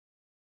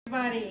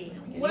Everybody,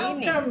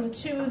 welcome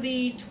to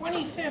the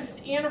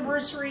 25th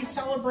anniversary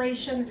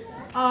celebration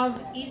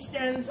of East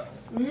End's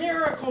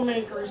Miracle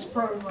Makers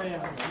program.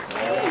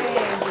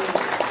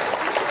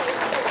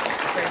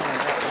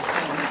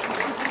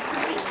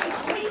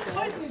 We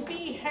couldn't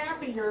be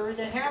happier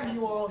to have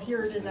you all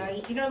here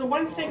tonight. You know, the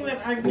one thing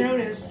that I've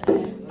noticed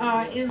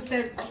is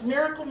that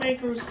Miracle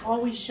Makers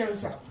always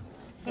shows up.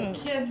 The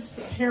kids,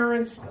 the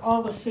parents,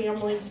 all the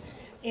families.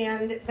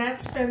 And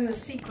that's been the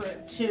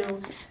secret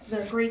to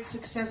the great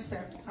success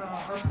that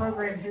our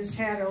program has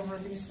had over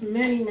these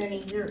many,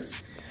 many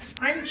years.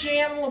 I'm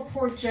Jan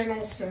Laporte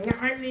Jenelson.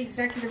 I'm the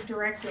Executive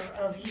Director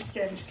of East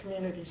End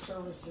Community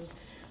Services.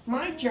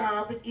 My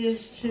job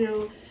is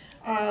to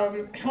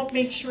help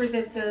make sure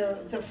that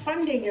the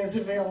funding is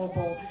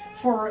available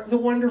for the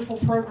wonderful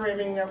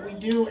programming that we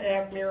do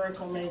at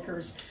Miracle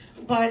Makers.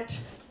 But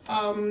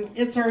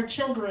it's our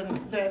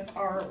children that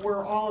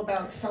we're all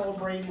about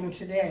celebrating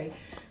today.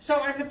 So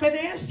I've been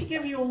asked to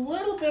give you a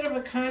little bit of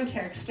a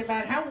context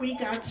about how we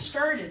got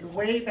started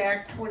way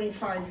back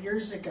 25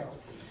 years ago.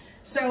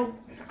 So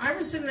I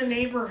was in the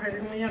neighborhood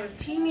and we had a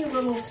teeny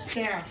little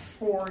staff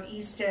for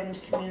East End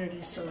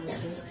Community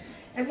Services,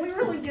 and we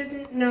really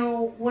didn't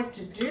know what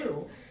to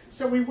do.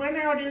 So we went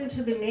out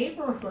into the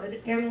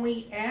neighborhood and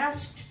we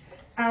asked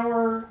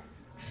our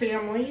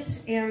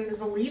families and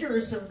the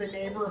leaders of the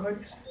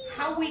neighborhood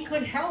how we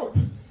could help.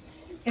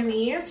 And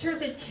the answer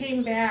that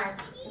came back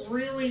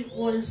really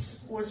was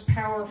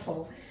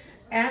powerful.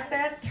 At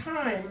that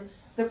time,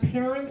 the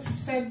parents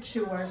said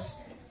to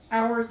us,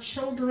 "Our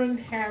children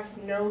have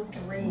no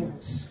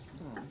dreams.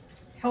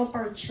 Help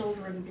our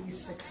children be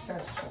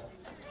successful."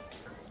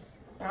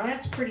 Now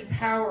that's pretty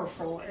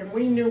powerful, and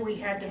we knew we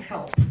had to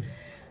help.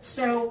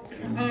 So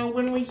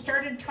when we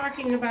started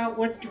talking about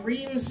what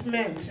dreams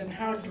meant and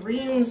how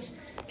dreams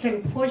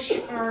can push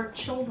our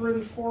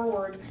children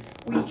forward,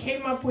 we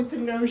came up with the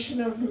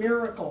notion of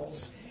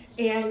miracles.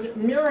 And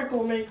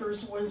Miracle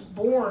Makers was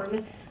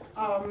born.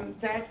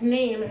 That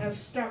name has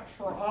stuck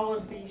for all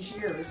of these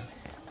years.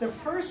 The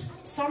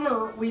first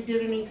summer we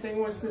did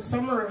anything was the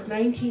summer of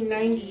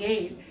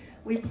 1998.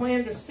 We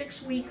planned a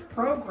 6-week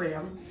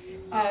program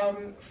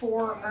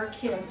for our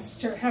kids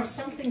to have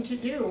something to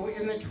do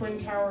in the Twin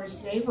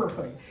Towers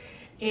neighborhood.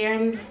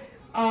 And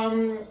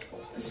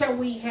so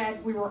we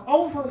were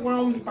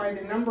overwhelmed by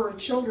the number of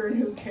children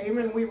who came,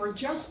 and we were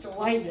just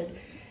delighted.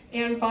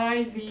 And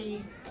by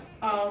the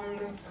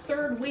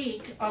third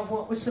week of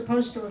what was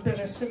supposed to have been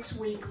a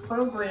 6-week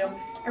program,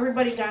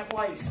 everybody got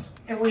lice,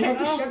 and we had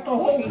to shut the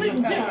whole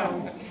thing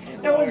down.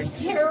 It was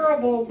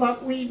terrible,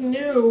 but we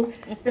knew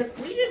that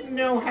we didn't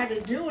know how to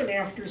do an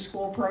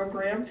after-school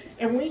program,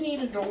 and we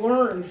needed to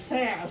learn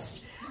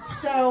fast.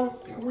 So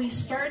we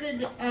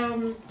started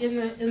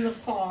in the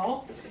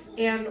fall,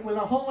 and with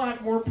a whole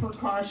lot more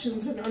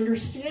precautions and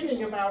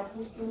understanding about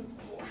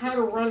how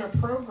to run a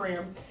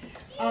program.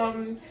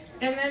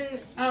 And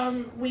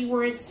then we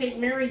were at St.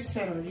 Mary's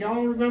Center. Do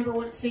y'all remember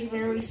what St.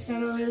 Mary's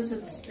Center is?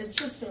 It's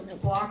just a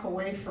block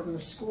away from the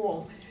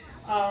school.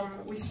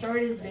 We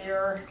started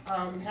there,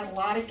 had a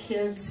lot of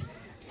kids,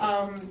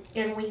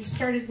 and we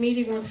started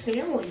meeting with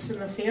families.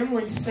 And the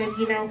families said,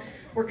 you know,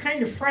 we're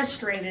kind of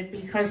frustrated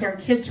because our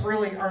kids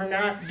really are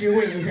not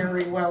doing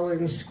very well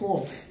in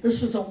school.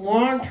 This was a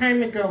long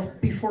time ago,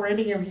 before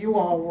any of you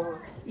all were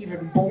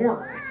even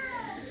born.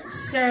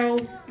 So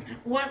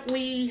what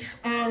we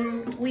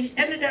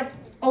ended up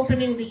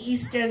opening the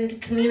East End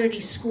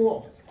Community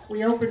School.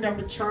 We opened up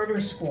a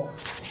charter school,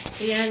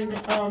 and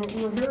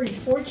we were very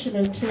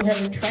fortunate to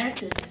have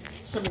attracted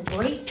some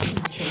great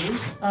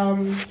teachers.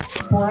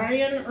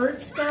 Brian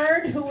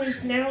Ertzgaard, who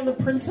is now the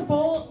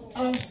principal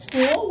of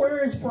school.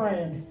 Where is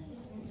Brian?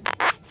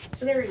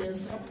 There he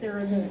is, up there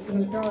in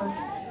the dark.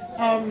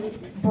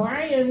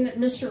 Brian,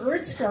 Mr.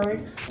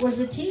 Ertzgaard, was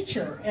a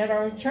teacher at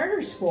our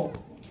charter school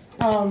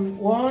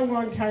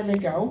long time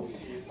ago.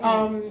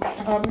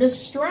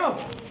 Miss Stroh,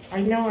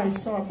 I know I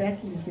saw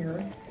Becky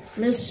here.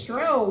 Miss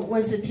Stroh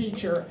was a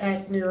teacher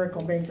at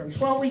Miracle Makers.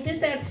 Well, we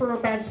did that for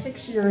about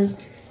 6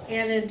 years,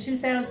 and in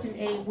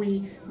 2008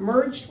 we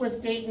merged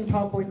with Dayton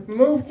Public,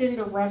 moved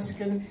into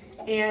Ruskin,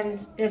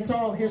 and it's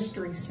all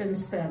history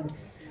since then.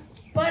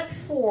 But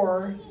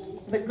for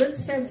the good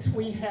sense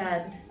we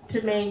had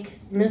to make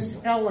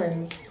Miss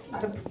Ellen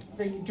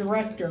the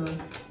director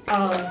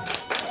of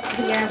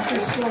the After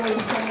School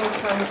and Summer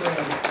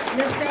program.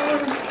 Miss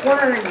Ellen, where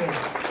are you?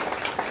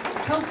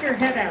 Poke your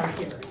head out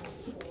here.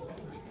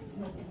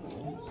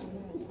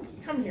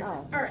 Come here.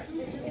 All right.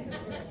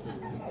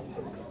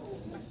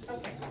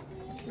 Okay.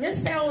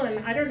 Miss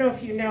Ellen, I don't know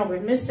if you know,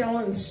 but Miss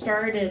Ellen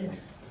started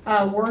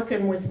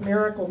working with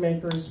Miracle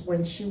Makers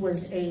when she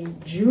was a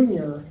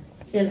junior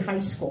in high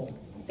school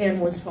and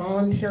was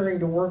volunteering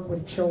to work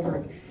with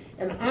children.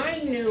 And I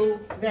knew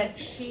that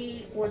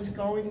she was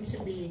going to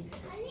be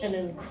an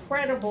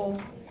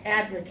incredible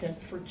advocate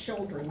for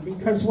children,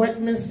 because what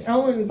Miss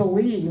Ellen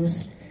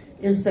believes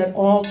is that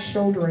all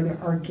children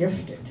are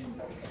gifted,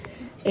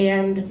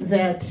 and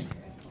that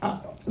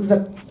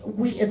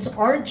it's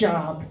our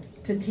job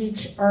to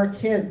teach our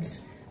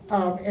kids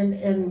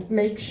and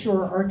make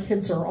sure our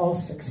kids are all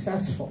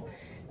successful.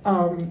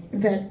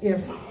 That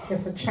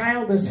if a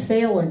child is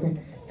failing,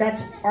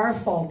 that's our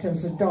fault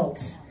as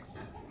adults,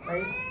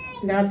 right?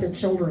 Not the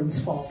children's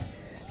fault.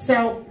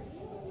 So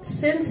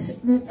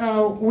since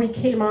we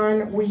came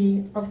on,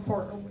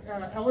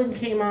 Ellen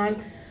came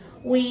on,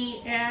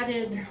 we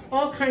added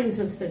all kinds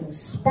of things.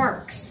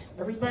 Sparks.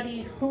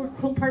 Everybody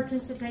who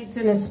participates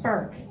in a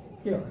spark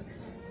here?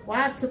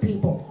 Lots of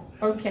people.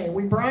 Okay,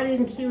 we brought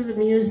in Cue the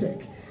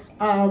Music.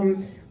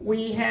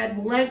 We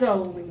had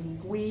Lego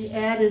League. We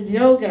added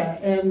yoga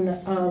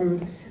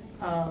and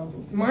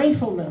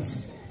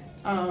mindfulness.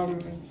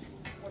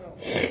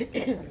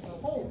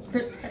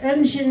 The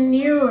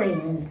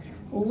engineering,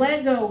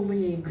 Lego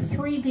League,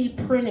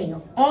 3D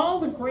printing, all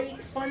the great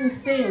fun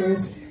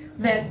things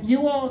that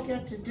you all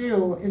get to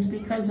do is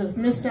because of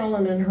Miss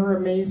Ellen and her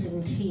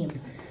amazing team.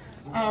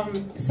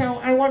 So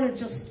I want to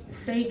just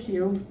thank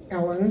you,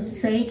 Ellen.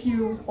 Thank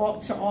you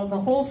to all the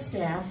whole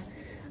staff.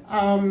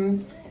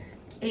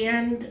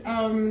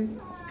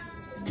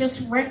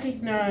 Just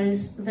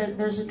recognize that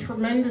there's a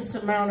tremendous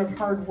amount of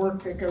hard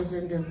work that goes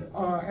into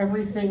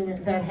everything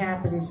that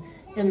happens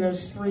in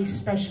those 3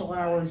 special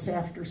hours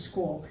after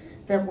school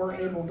that we're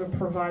able to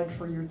provide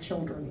for your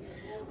children.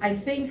 I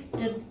think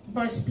it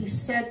must be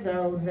said,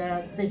 though,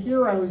 that the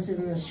heroes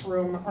in this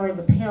room are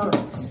the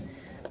parents.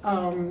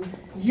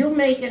 You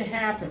make it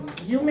happen.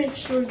 You make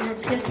sure your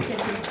kids get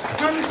to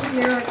come to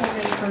Miracle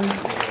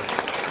Makers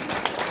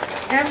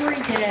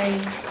every day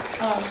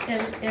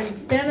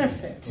and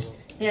benefit.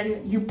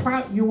 And you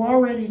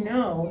already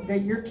know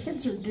that your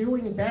kids are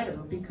doing better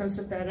because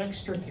of that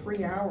extra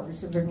 3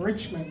 hours of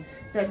enrichment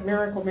that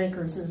Miracle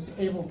Makers is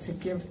able to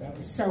give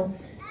them. So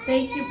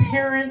thank you,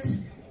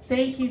 parents.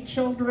 Thank you,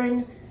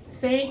 children.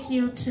 Thank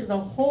you to the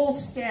whole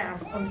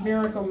staff of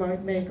Miracle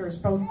Makers,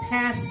 both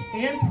past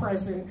and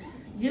present.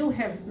 You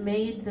have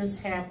made this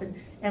happen,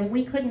 and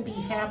we couldn't be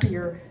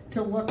happier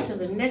to look to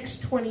the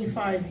next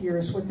 25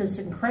 years with this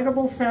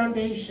incredible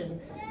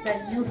foundation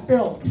that you've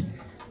built.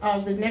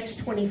 The next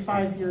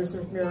 25 years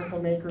of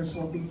Miracle Makers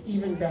will be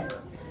even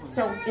better.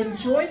 So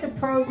enjoy the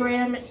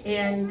program,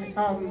 and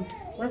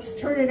let's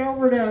turn it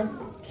over to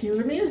Cue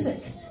the Music.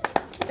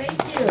 Thank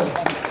you.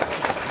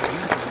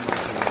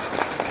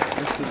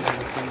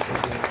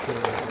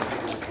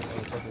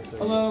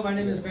 Hello, my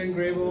name is Ben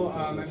Grable.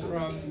 I'm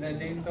from the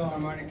Dayton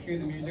Philharmonic Cue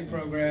the Music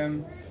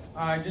program.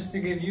 Just to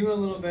give you a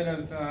little bit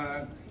of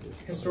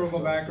historical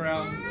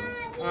background,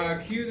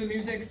 Cue the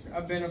Music's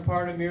been a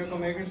part of Miracle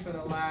Makers for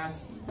the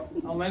last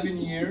 11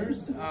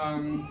 years,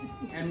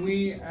 and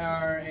we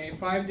are a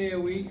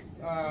 5-day-a-week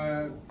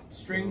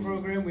string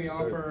program. We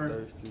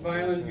offer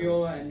violin,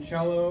 viola, and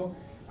cello.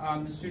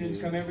 The students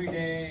come every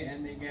day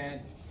and they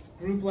get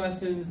group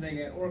lessons, they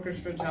get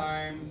orchestra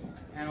time,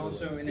 and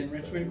also an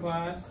enrichment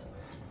class.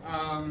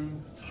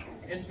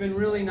 It's been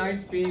really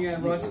nice being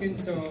at Ruskin,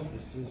 so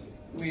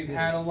we've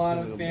had a lot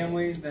of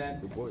families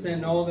that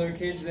send all their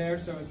kids there,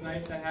 so it's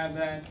nice to have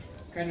that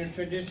kind of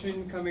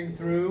tradition coming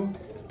through.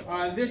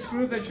 This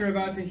group that you're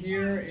about to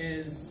hear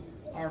is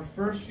our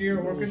first-year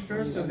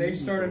orchestra, so they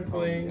started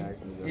playing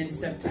in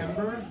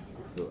September,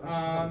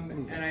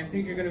 and I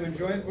think you're going to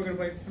enjoy it. We're going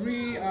to play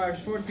 3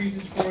 short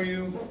pieces for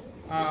you,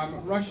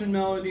 Russian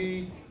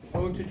Melody,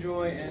 Ode to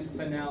Joy, and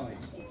Finale.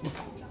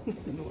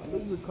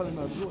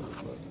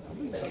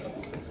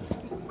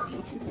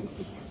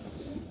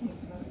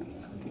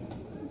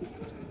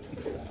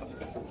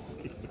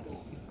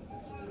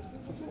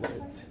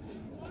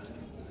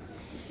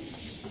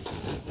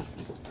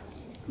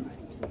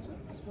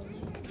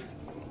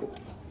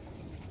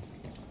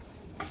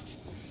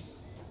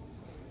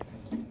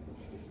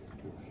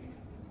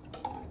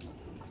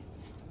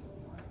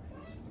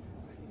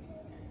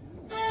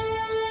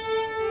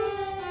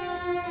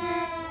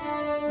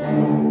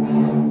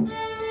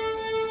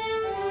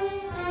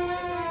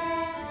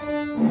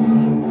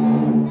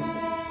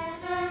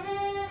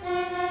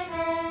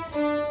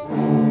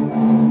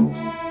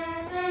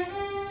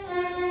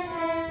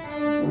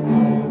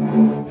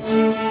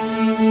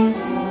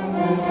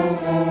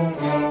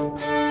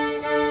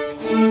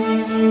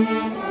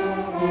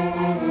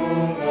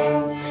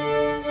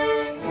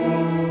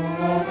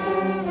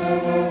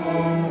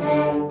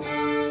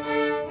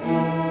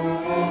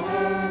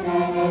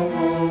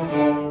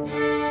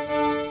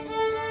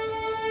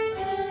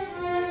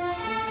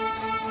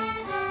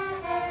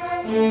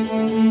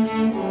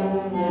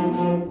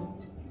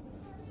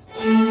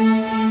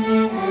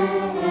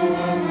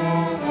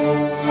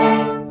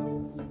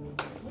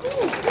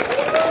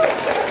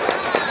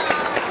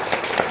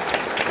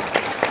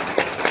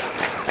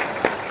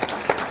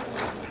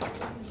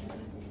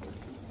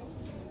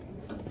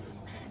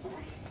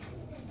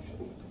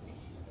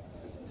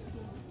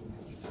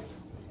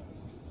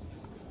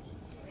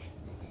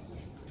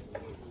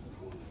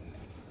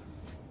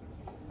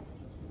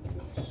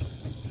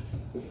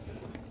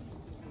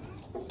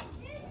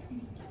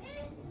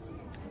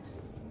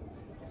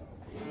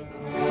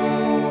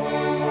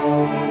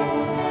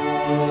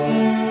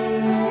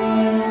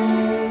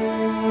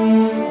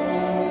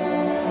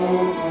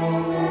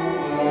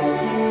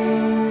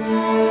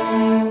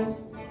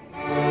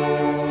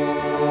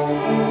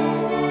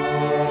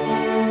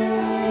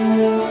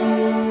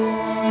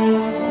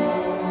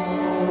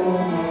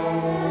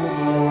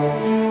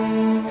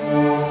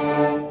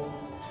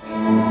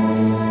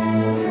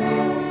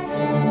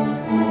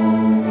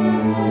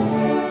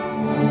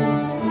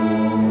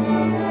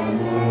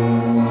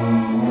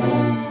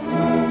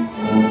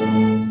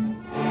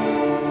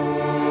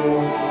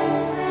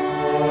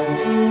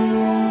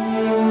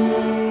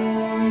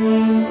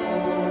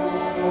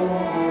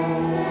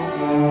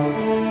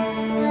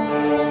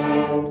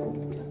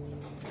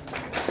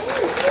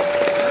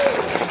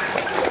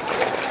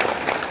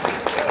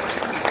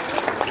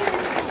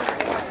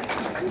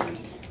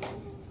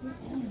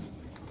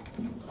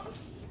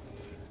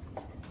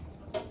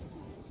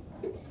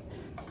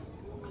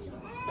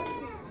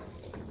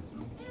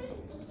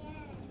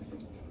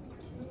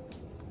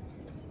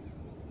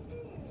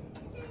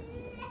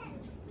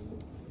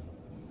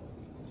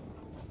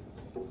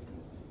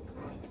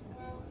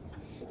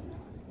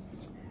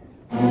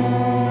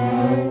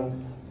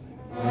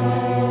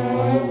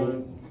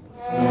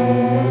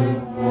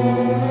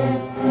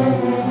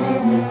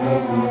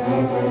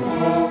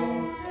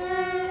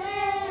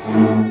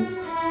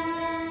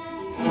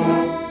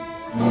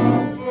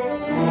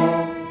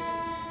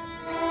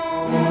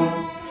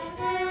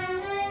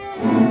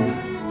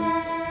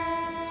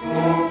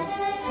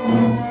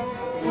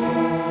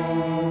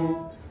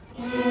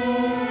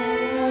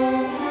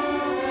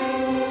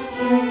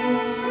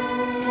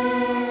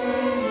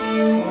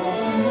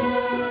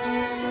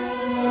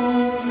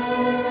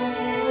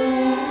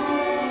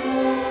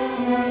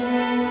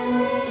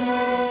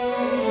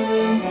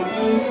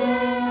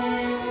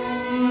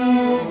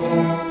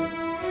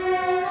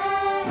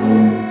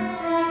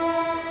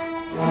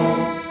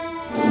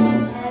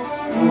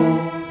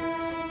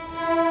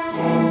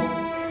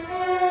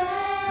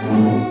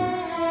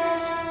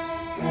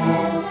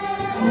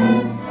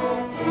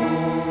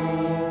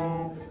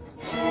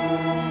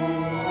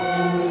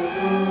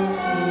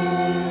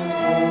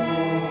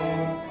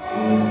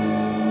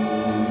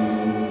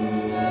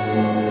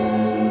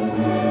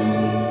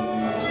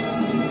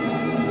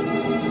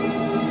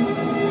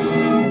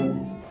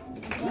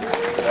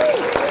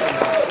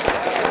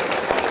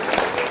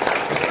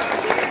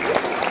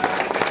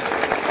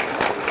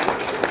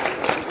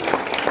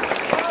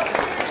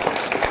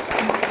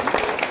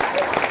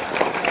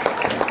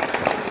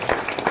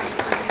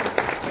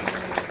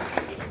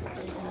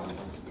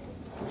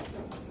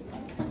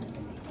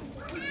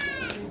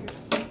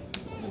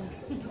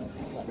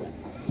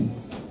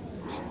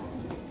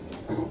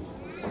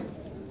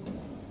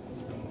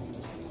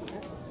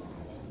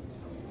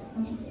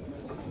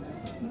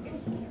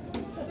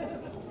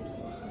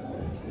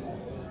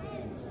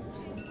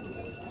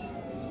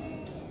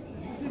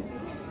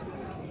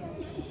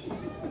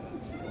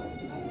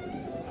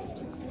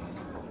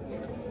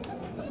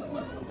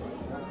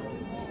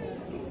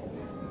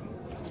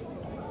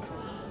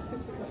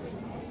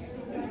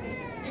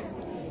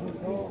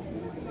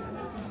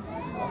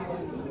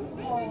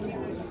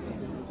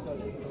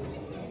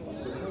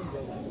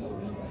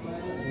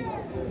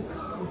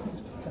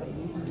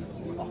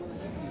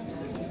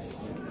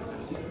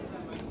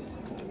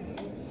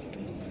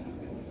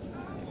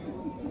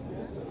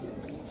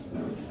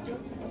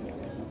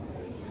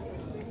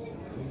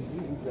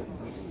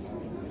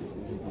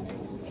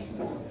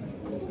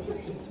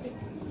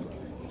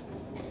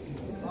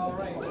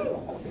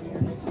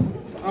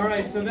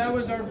 right, so that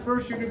was our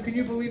first year group. Can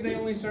you believe they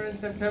only started in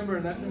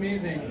September? That's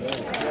amazing.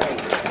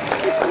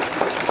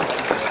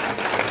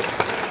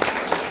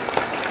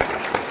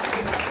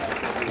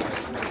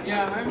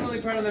 Yeah, I'm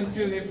really proud of them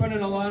too. They put in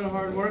a lot of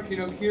hard work. You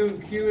know, Q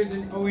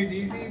isn't always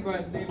easy,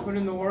 but they put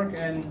in the work,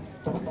 and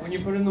when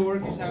you put in the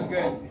work, you sound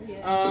good.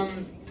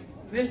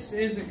 This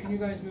is, can you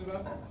guys move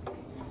up?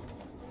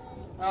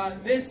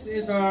 This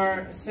is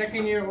our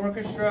second year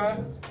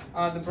orchestra,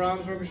 the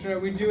Brahms Orchestra.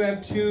 We do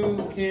have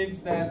two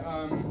kids that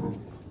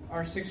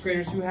are sixth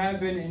graders who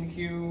have been in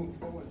Q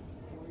for what,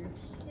 4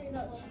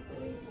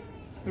 years?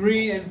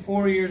 3 and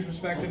 4 years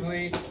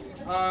respectively.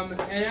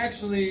 And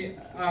actually,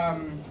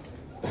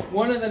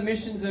 one of the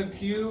missions of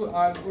Q,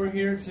 we're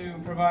here to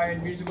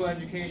provide musical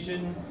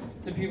education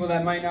to people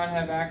that might not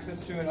have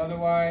access to it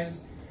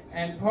otherwise.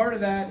 And part of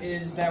that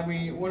is that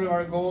one of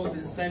our goals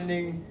is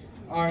sending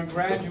our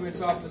graduates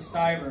off to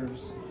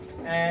Stivers.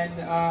 And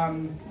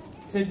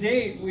to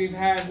date, we've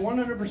had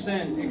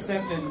 100%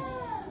 acceptance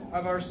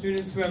of our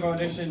students who have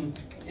auditioned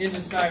into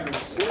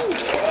Stivers.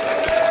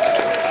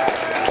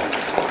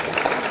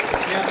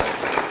 Yeah.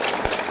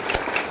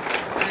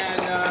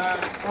 And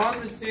on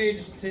the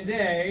stage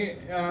today,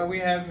 we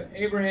have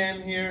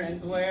Abraham here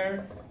and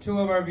Blair, two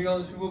of our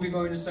violists who will be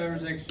going to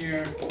Stivers next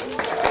year.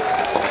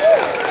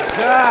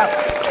 Yeah.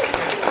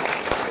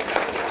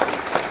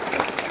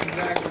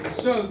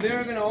 So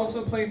they're going to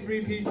also play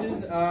 3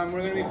 pieces. We're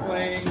going to be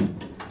playing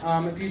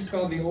a piece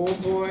called The Old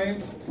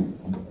Boy.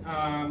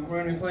 We're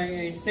going to be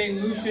playing a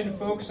St. Lucian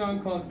folk song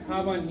called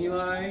Caban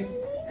Eli,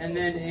 and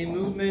then a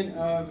movement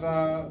of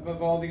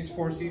Vivaldi's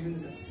Four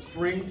Seasons,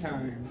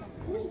 Springtime.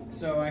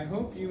 So I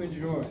hope you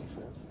enjoy.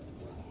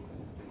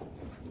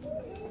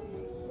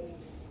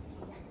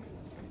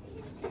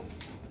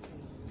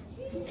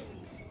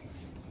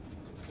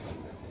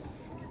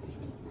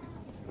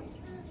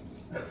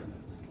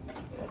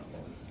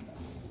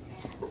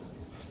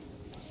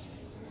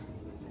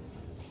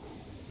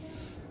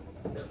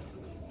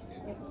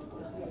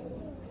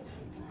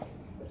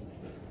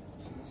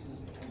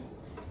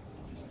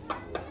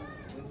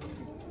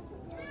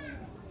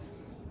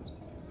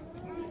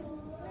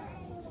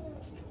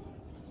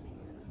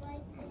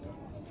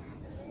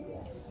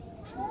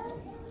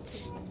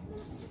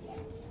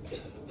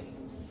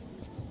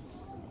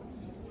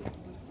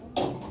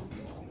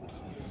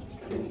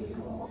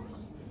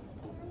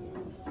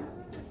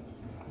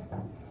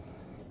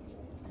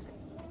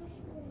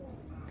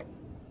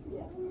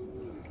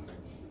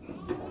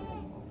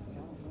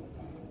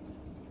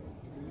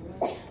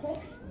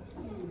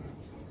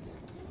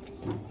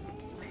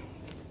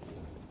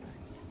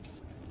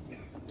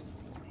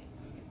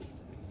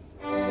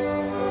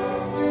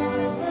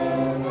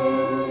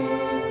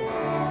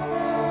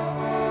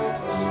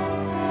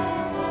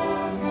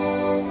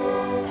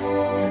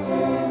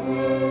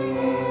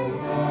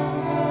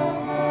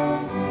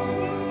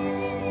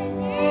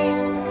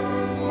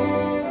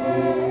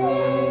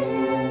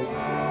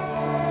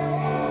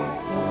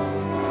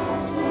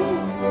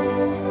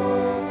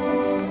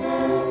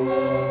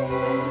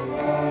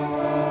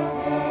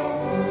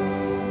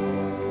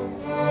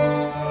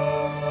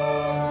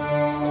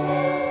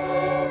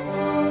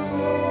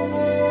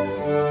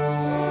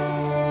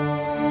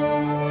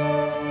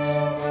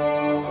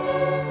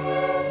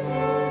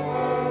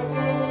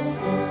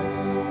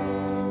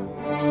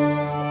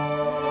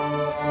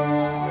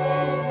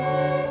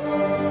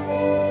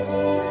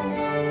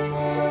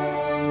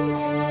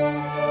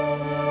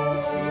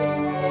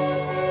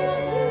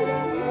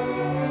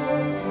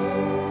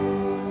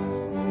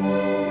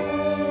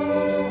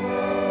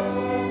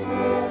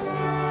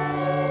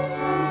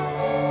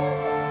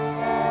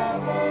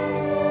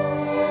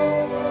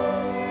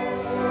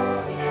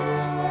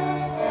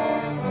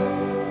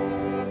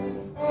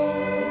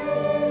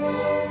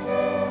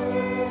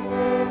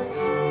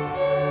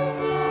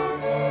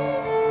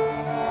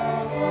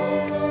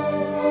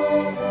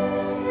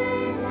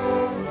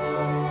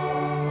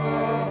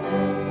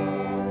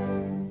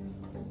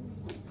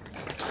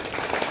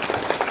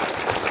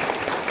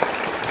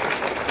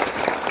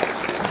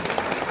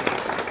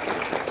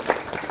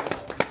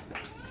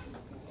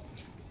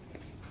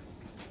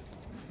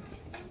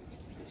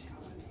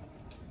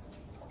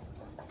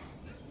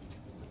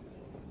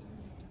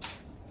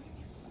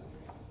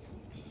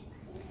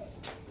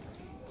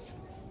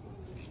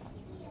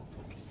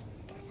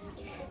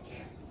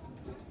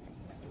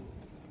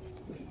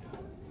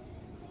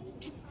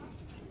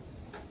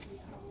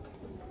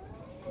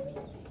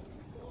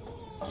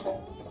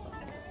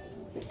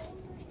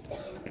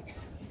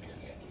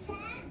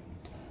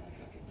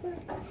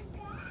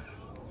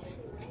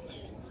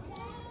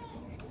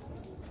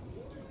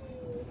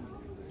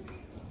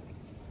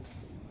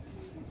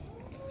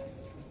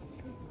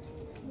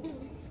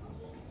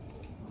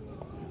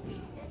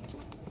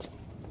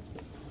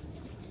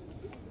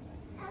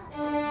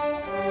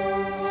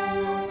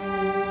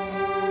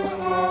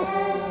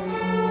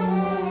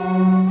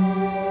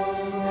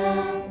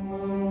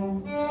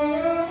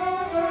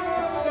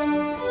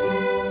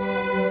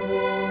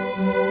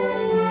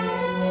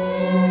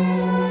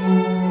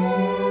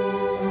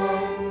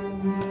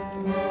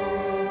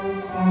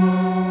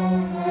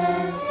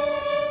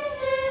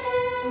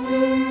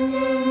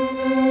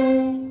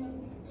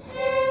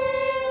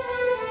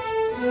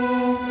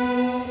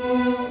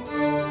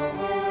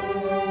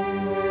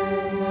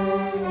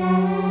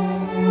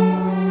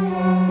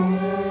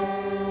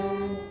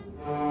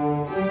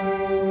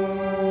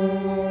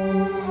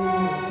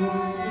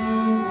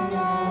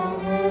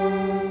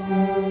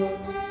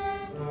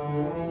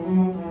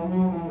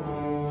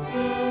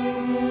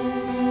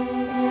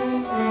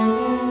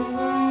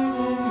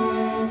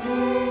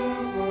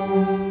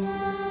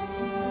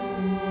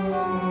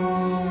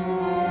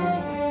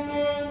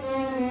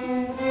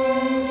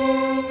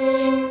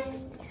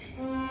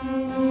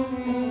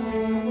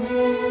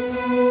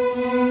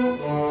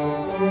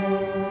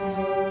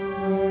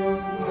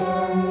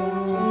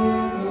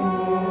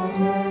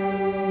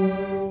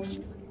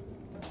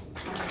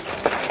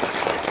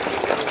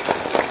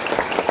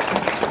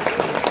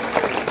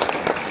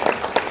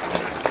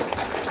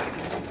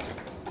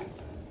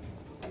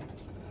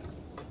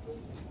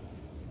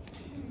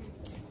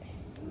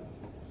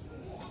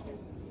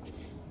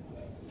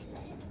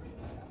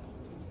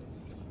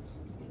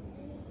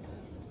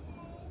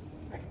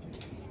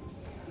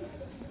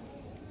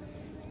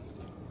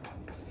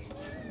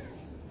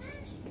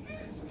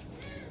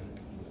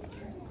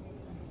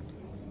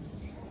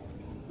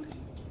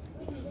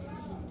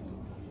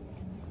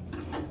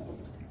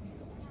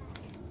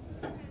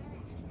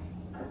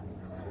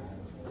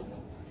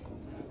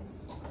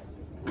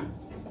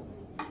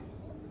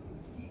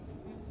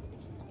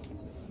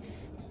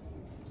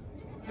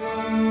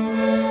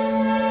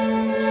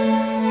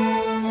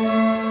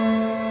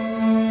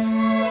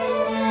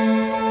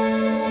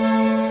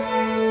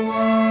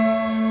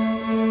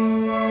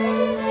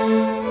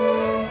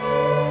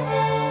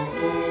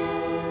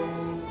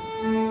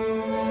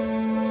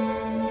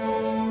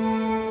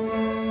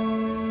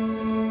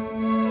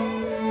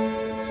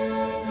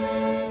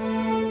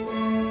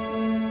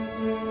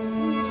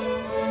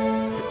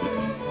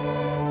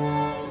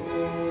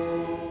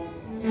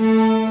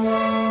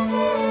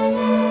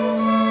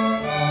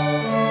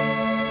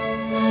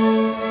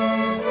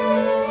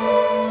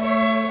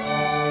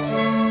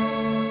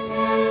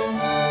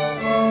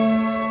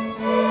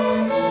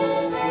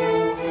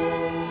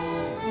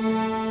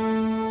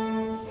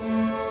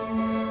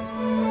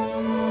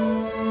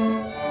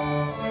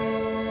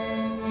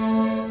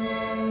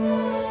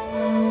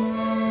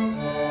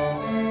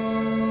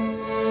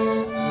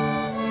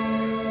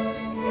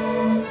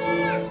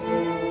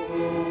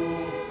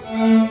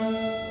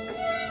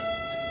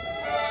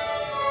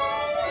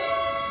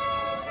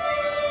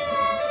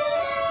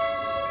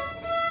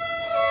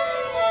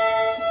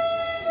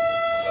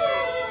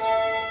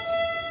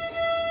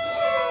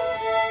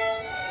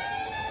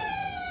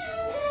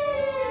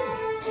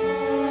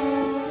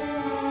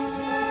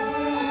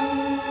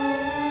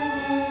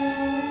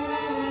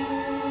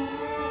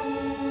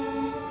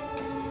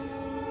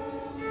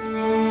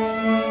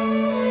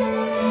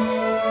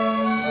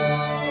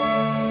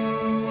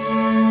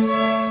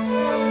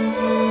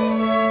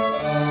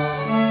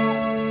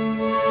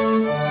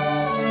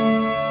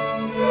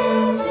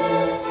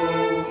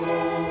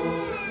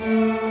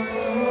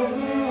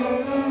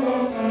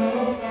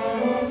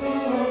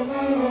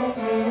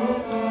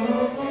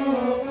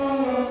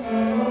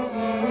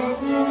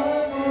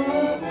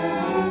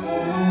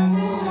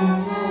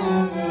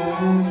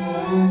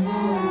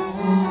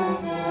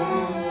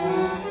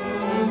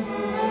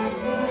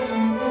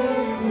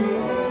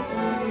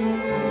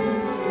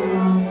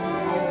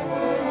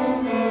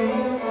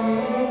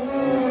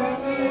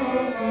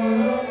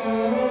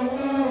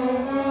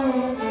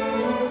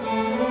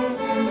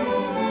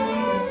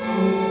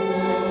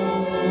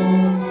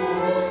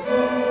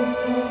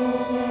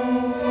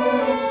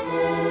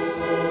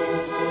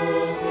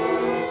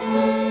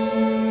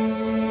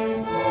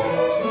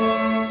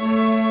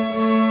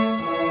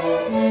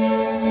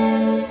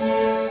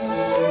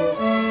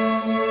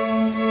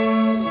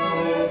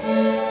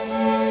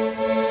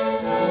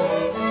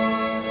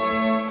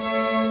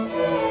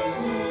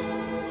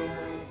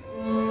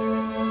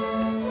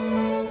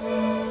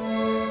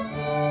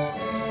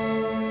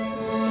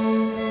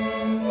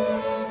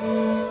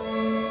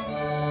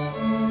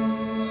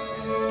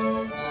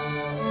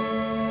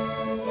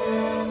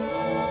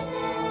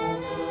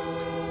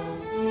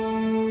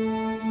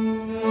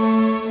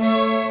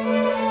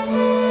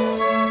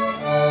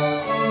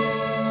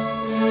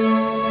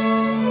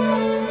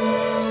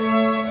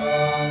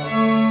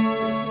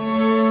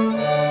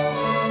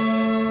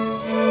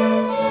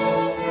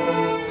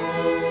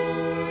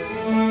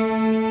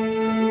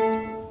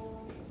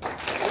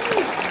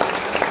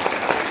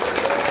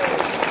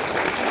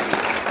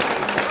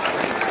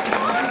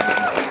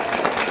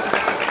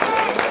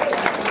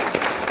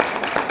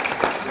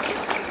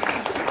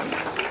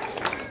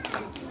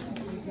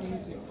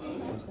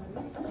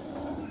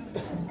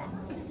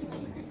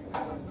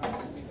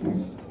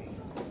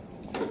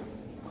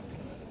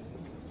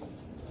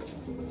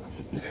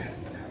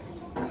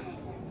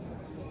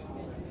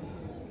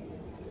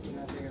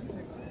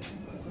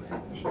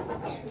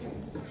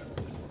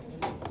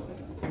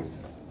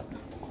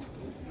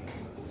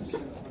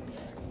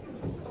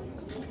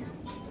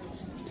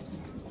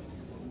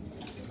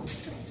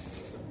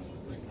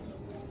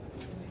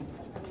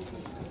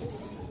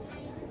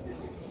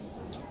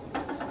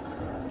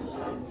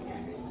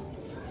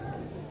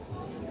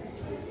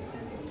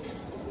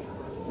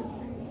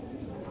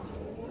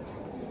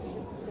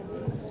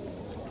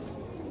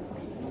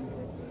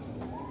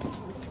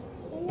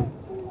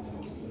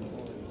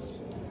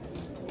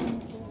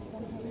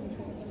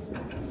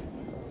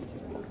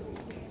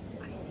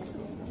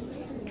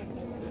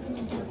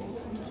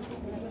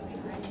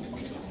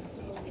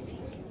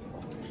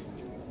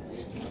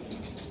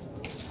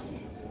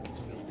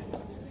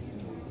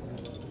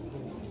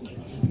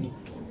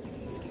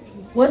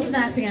 Wasn't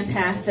that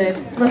fantastic?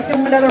 Let's give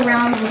them another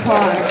round of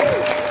applause.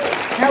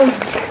 That was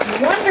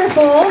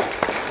wonderful.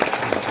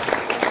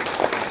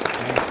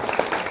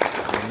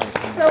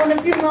 So in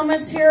a few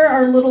moments here,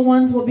 our little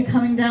ones will be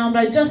coming down, but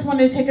I just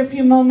wanted to take a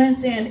few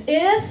moments, and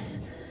if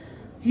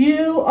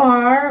you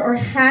are or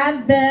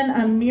have been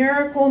a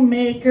Miracle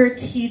Maker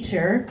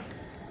teacher,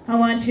 I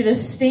want you to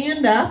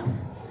stand up.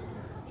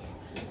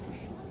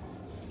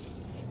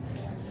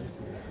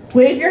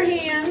 Wave your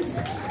hands.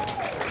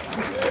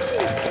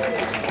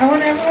 I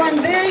want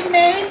everyone, they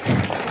make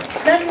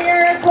the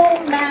miracle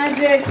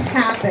magic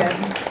happen.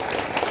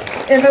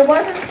 If it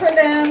wasn't for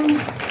them,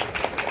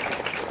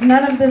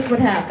 none of this would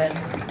happen.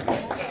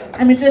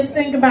 I mean, just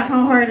think about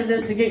how hard it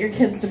is to get your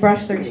kids to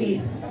brush their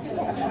teeth.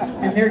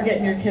 And they're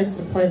getting your kids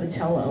to play the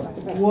cello.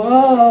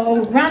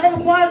 Whoa! Round of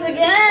applause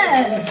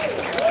again!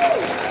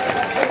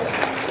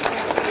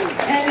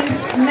 And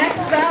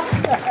next up,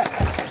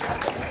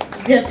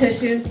 get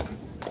tissues.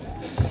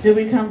 Do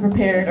we come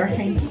prepared? Or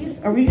hankies?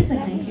 Are we using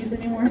hankies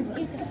anymore?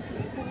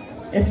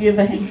 If you have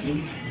a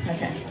hanky.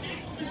 Okay.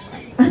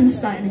 I'm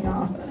signing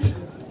off.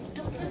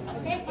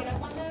 Okay, get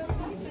up on the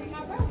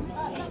top row.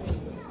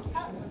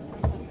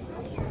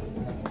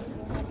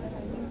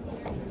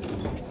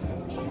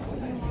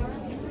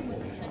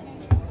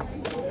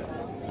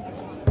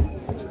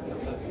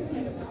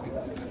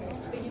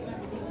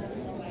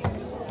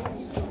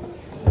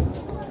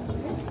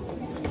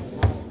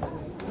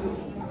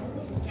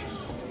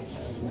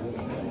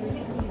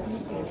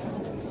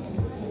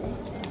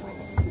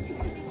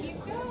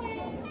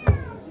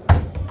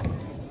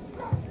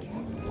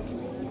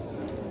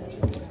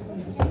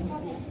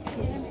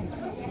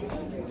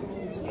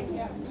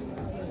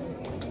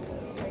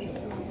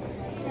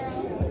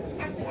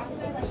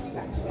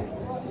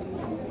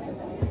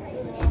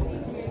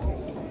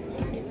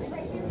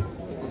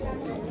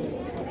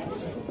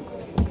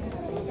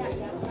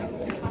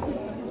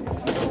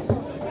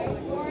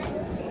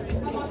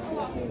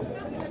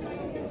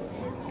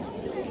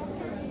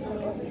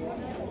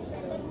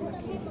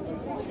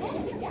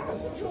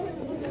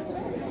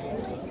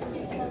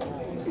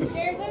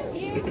 There's a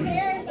few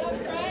chairs up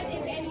front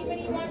if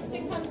anybody wants to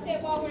come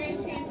sit while we're in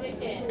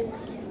transition.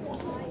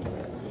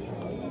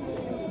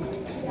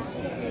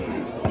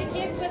 The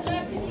kids would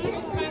love to see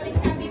your smiling,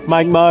 happy face.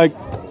 Mike,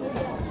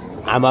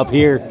 I'm up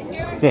here.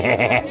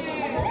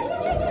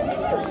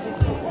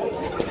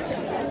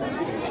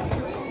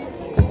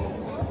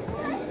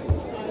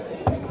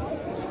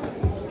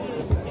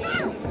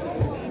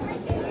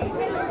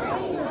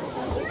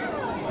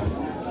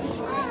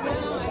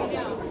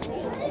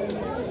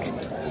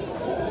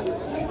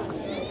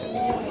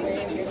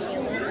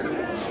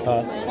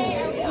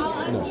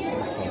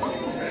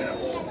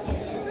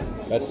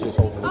 That's just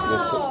hopefully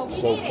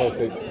so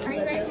perfect. Are you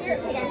right here?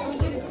 Okay, I want you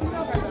to scoot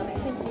over a little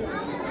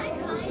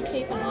bit.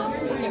 Tape it on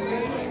speaker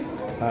version.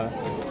 Huh?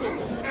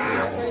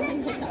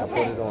 I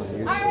put it on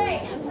YouTube. All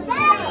right.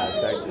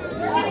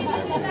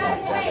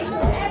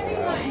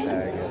 Everyone,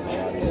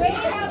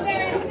 wave out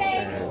there and say,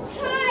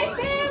 "Hi,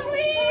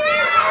 family!"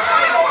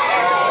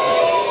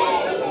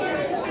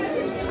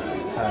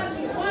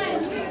 1,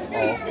 2,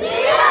 3.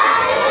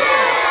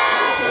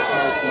 That's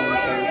my son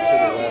to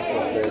the left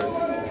up there.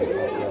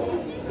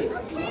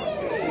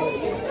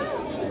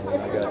 And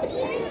I got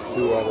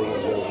 2 other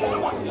ones over there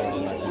from mom right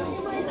now.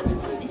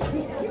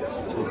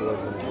 2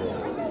 boys and a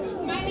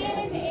girl. My name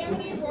is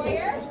Amity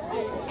Royer,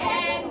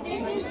 and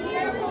this is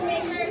Miracle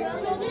Makers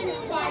Children's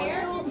Choir.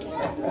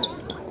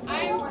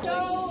 I'm so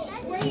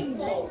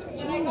grateful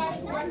that I got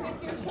to work with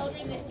your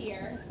children this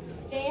year.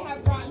 They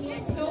have brought me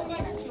so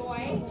much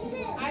joy.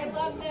 I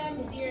love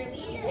them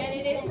dearly, and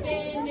it has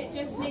been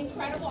just an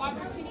incredible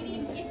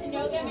opportunity to get to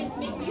know them and to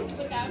make music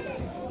with them.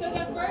 So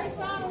the first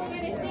song we're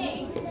going to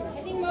sing,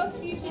 I think most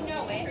of you should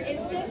know it, is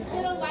This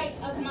Little Light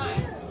of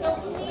Mine. So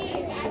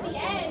please, at the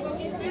end, when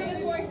we sing the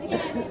chorus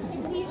again,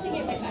 please sing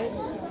it with us.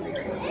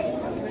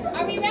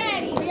 Are we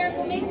ready?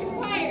 Miracle Makers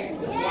Choir?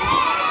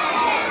 Yeah!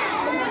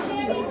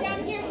 Sammy's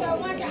down here, so I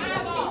want your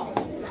eyeballs.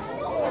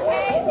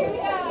 Okay, here we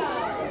go.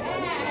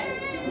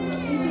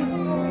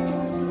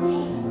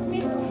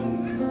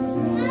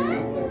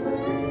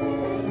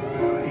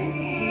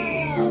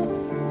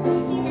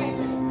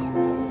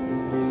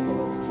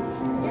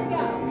 Here we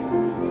go.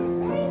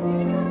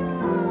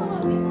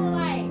 These little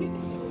lights.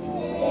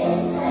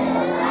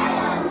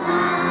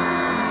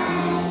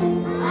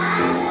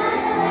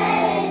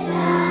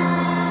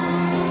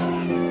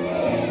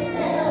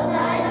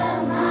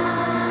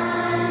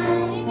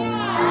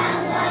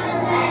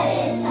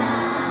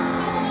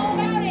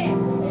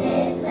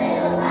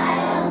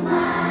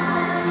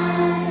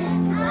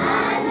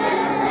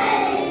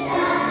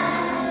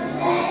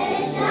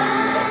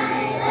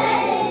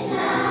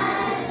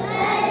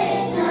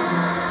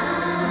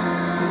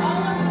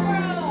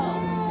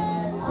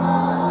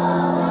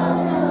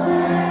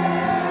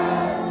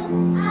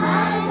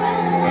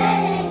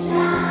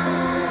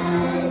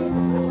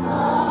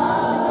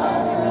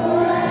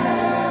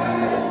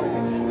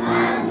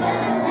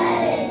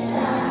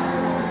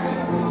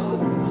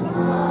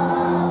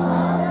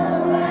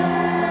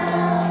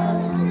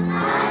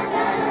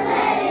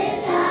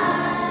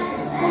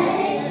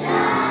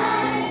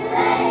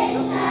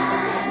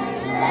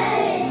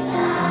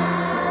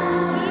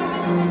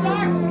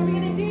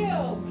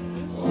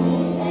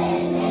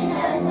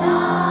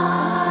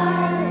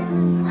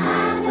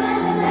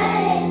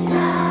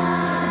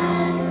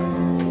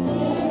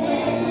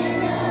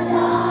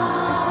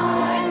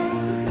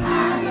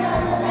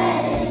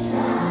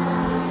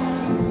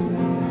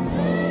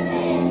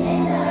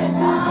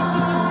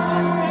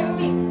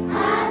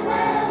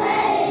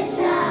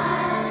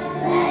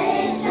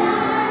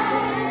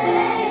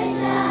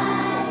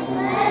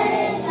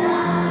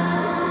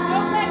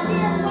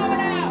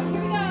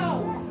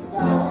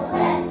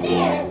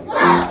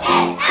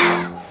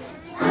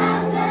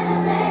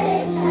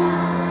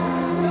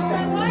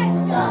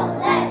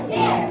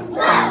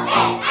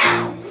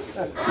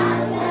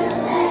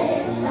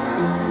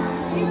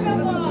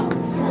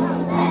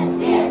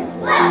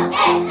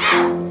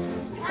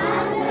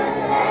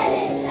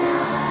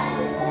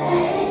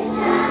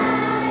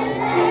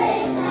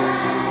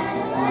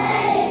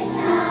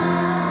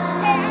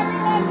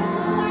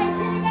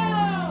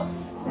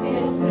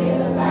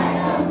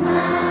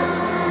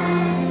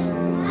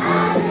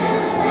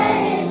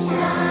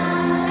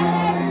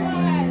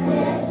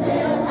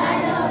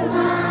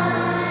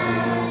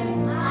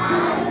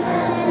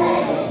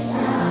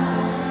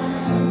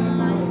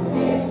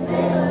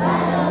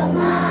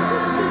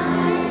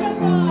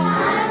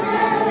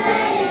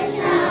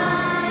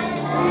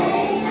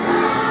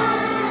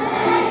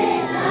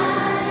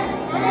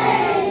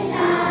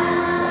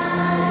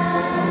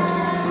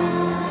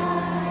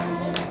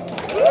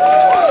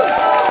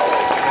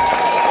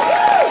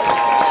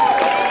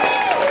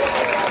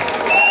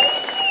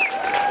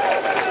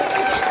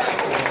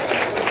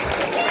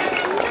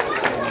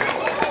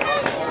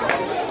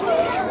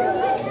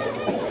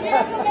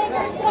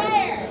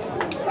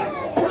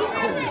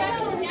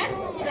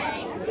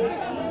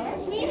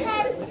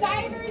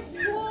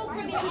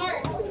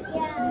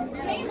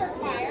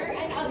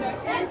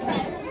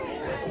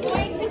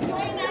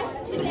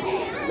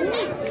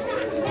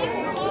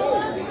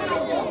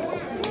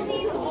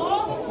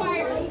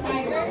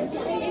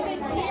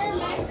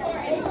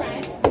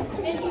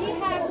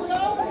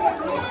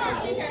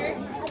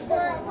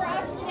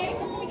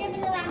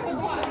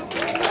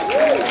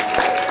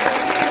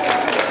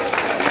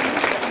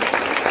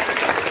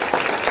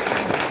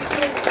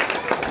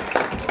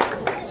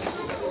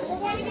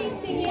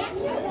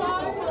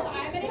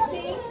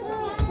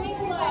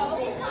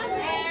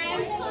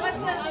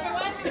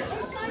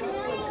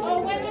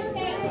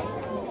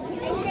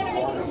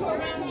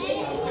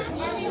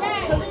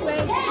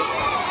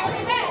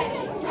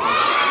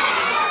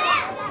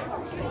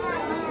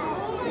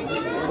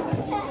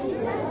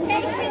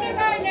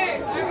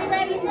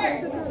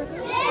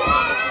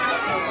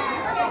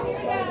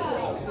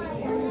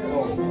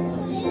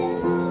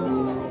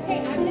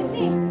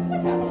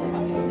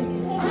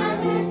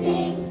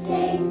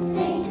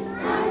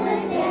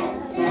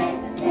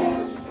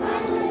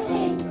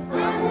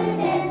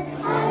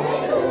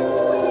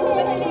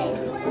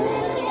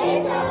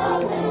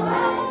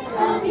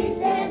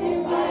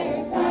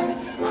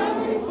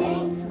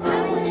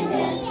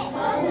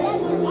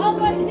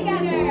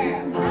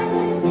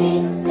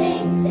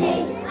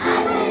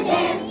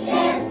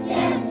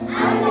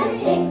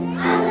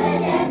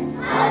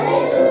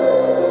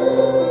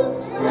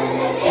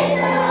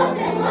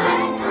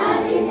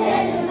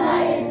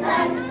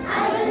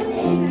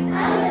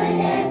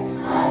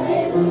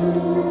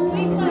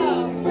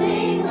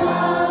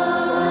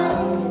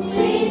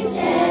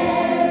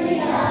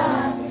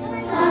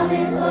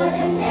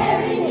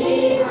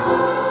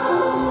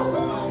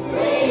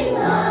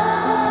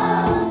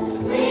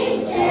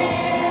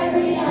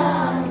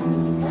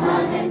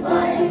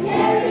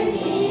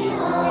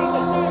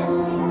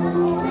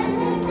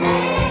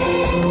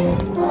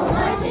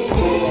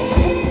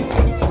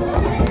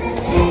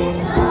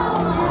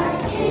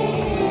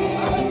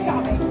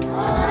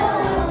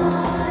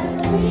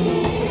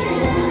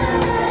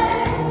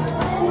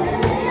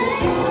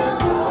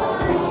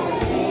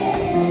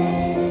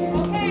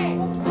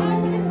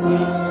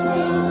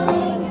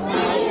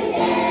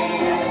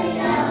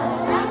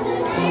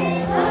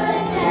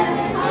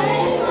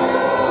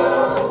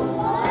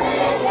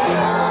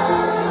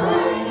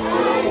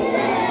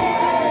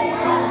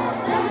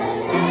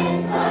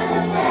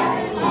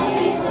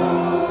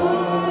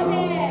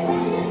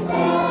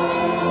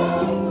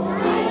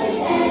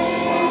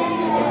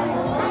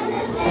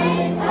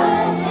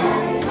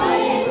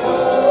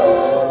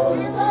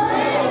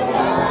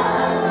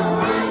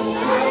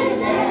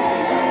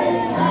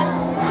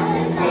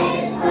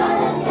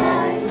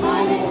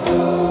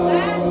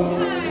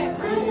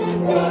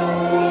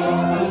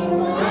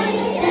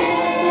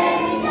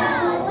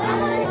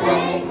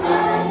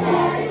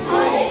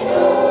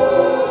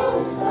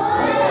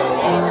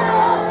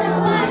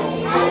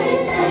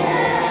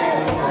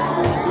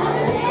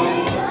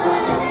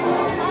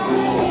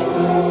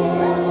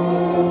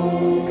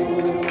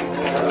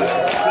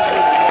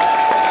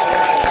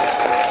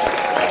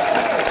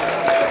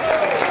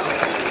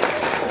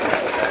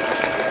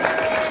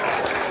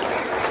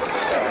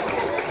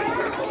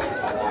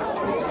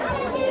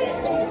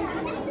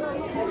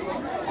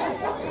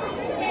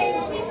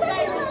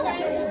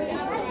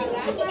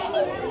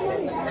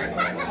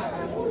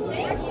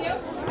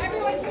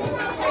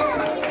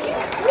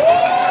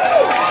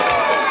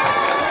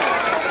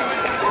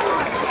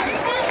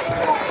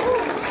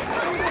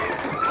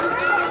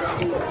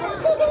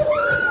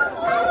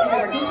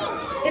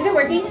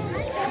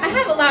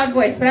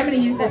 loud voice, but I'm going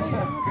to use this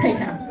right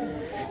now.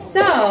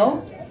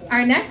 So,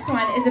 our next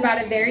one is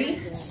about a very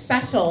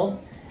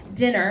special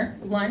dinner,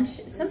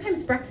 lunch,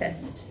 sometimes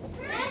breakfast.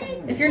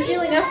 If you're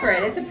feeling up for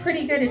it, it's a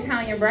pretty good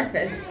Italian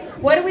breakfast.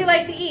 What do we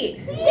like to eat?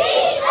 Pizza!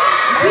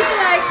 We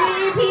like to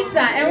eat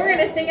pizza, and we're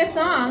going to sing a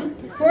song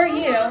for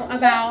you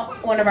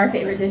about one of our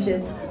favorite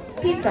dishes,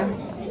 pizza.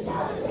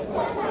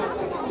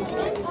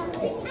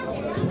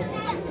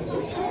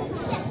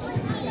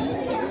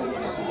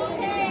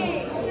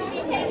 Okay,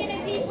 keep taking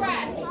a deep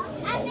breath.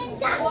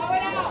 Blow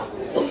it out.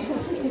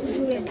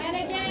 And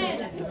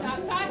again,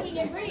 stop talking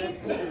and breathe.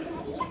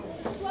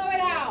 Blow it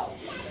out.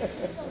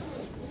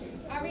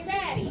 Are we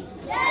ready?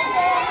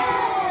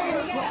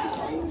 Here we go.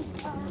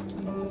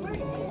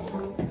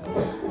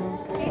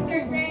 Hey,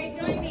 third grade,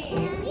 join me.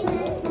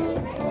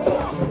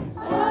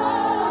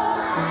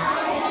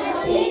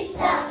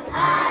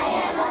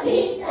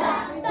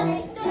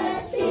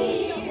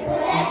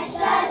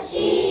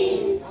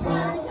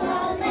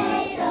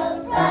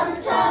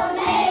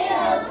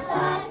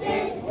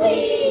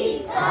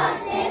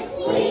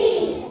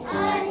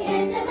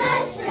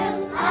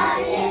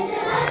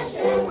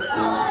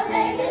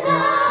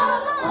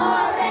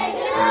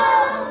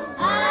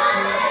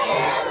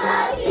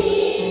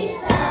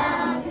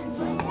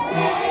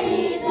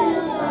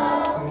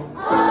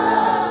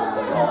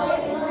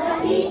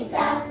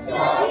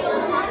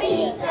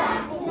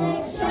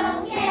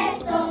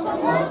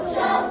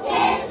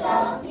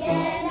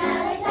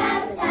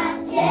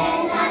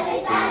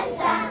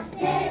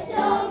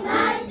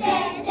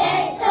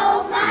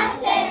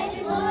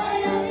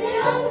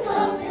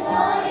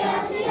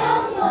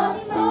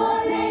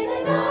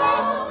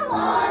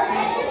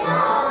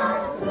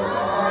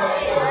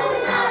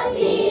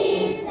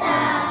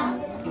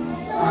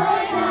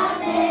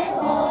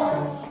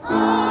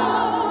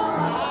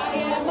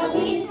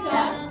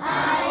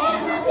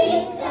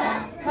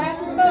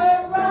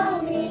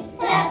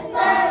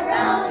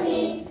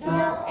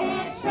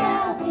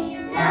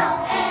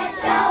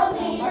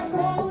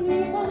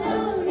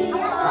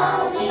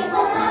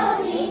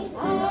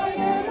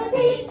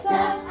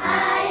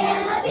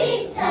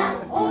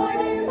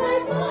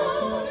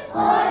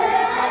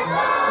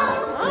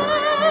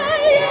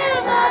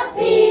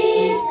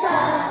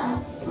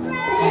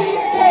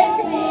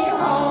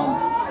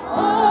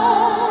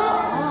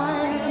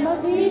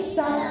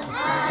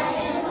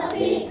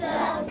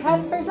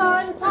 Peppers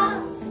on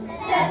top,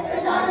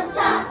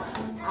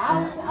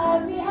 out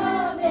of the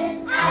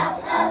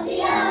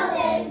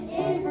oven,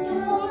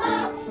 into a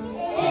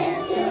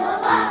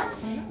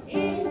box,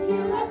 into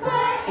a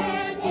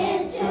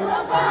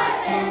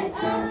carton,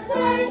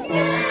 upside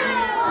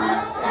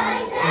down,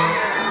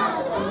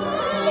 I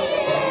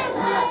am a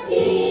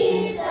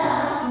pizza,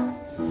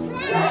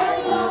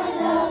 right on the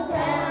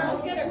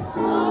ground.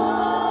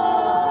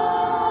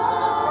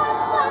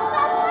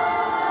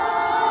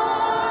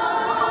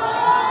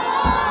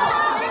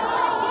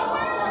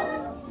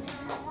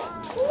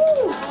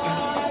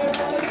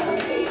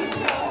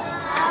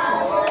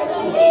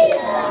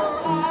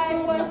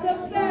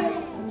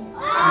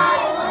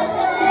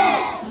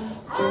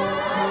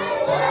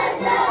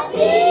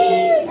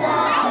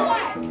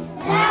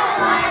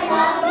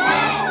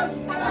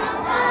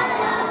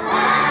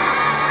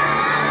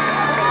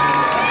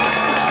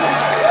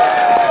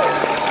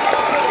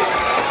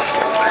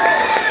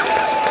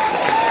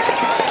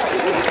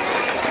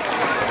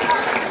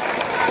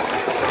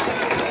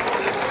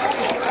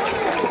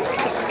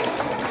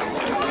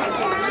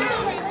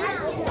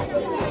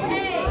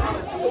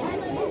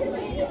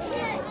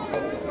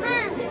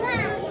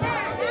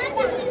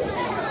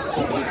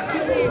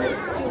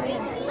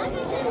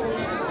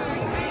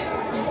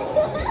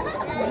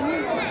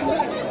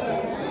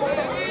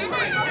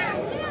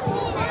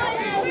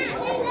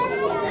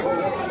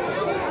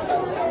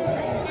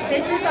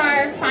 This is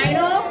our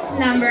final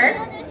number.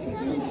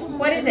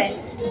 What is it?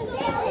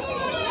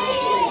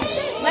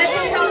 Let's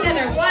sing it all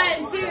together.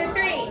 1, 2,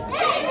 3.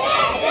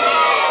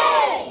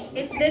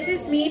 It's This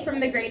Is Me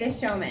from The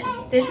Greatest Showman.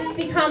 This has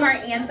become our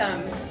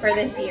anthem for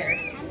this year.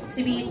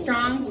 To be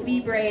strong, to be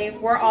brave,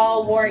 we're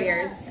all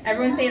warriors.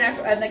 Everyone say it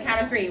after, on the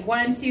count of 3.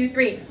 1, 2,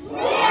 3. We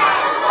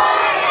are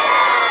warriors!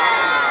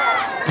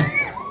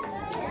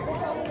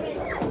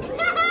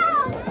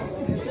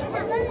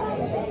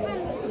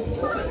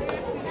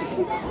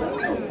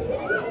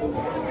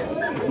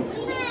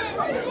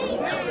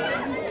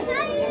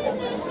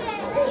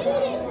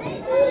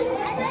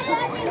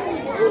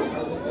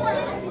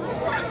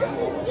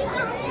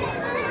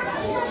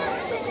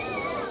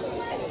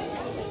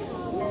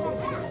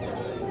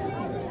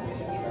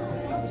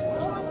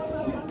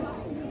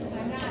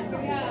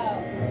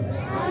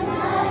 I'm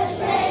not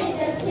ashamed.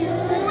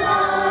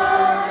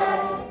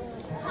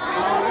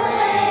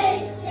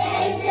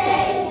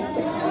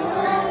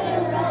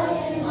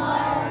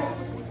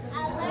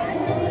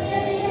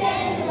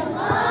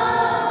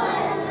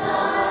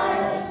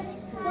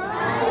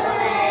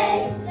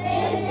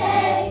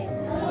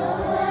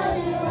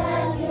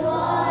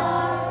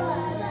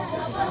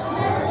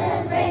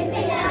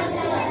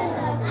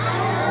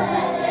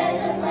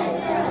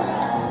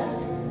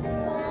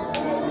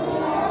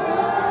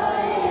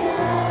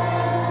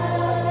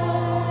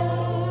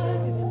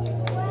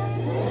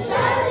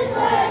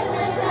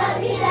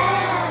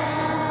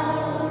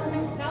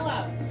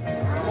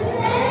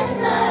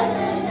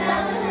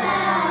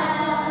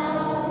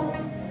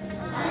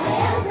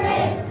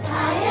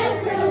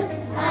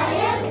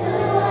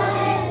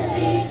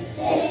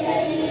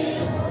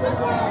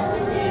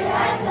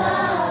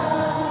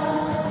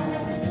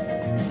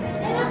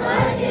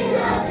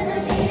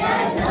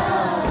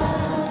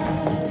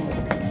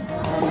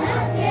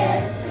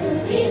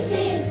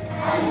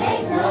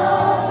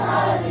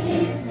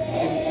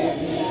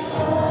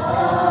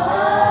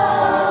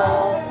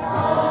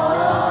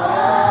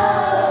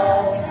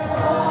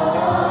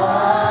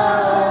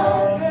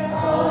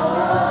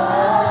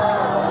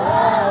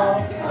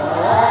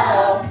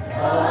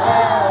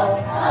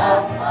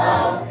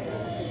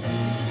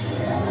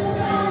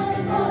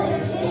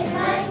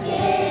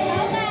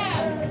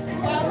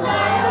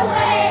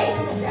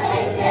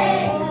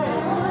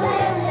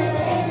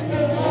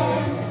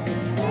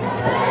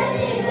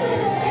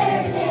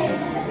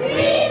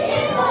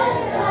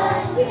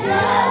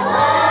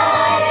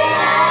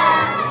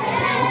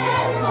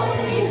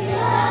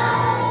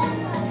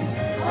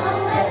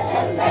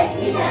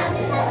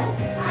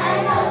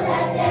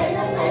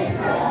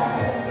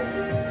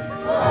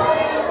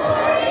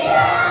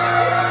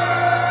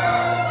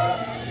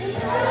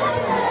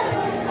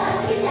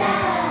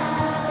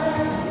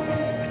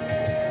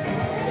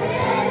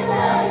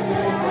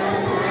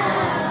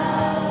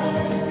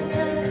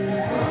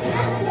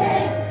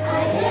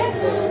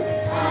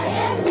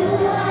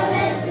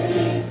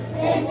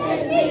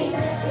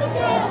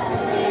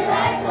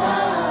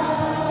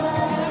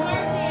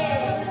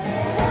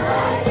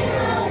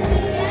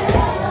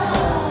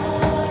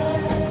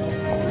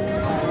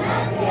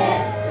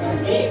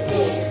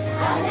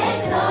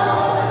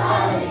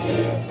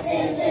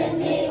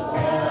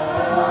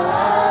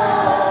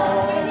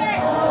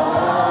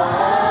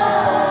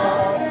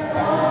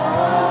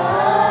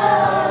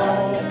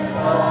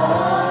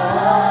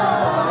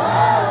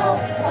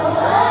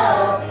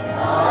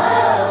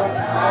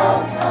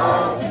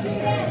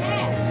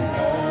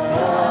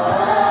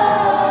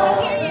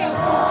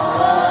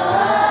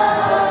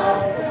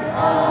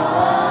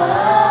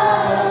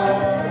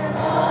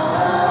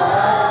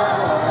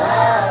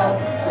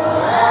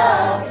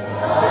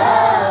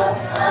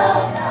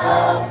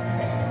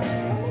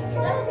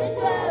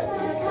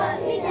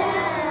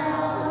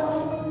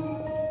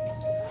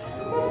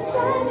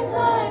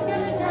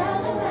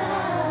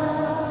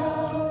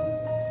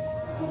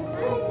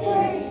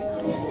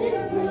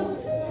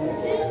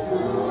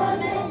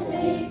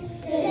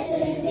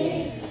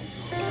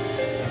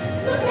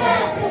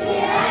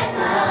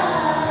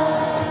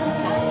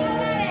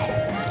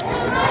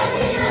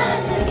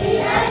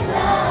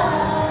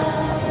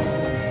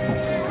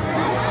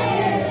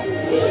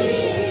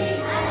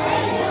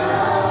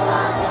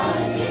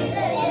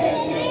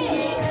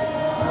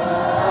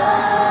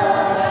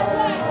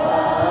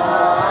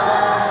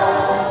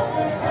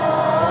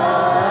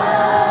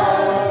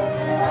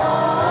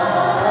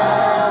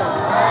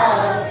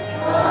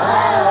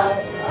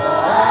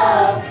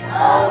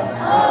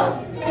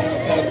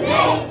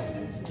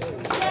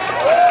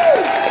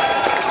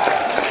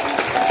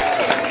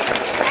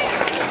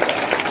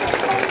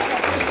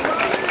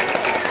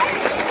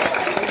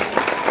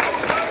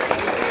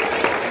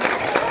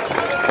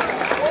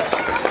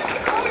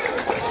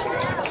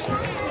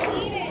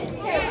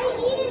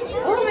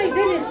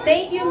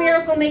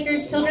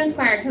 Makers Children's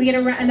Choir. Can we get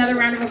another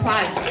round of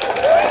applause?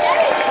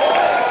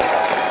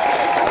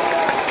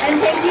 And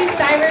thank you,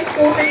 Cyrus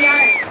School for the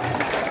Arts.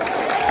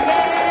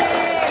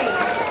 Yay!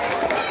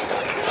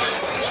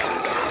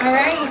 All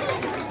right.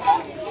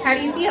 How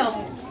do you feel?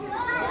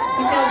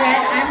 You feel good?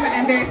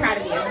 I'm very proud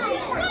of you.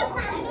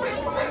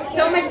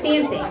 So much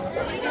dancing.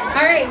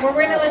 All right, well,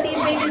 we're going to let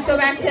these babies go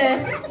back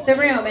to the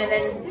room, and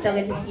then they'll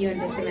get to see you in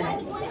just a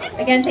minute.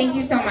 Again, thank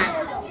you so much.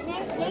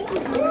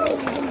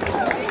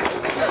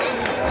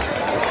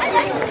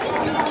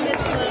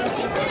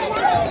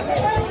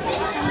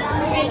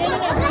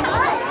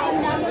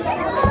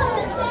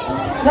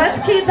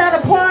 Let's keep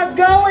that applause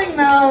going,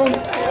 though.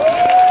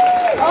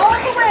 All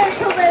the way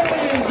till they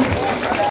leave.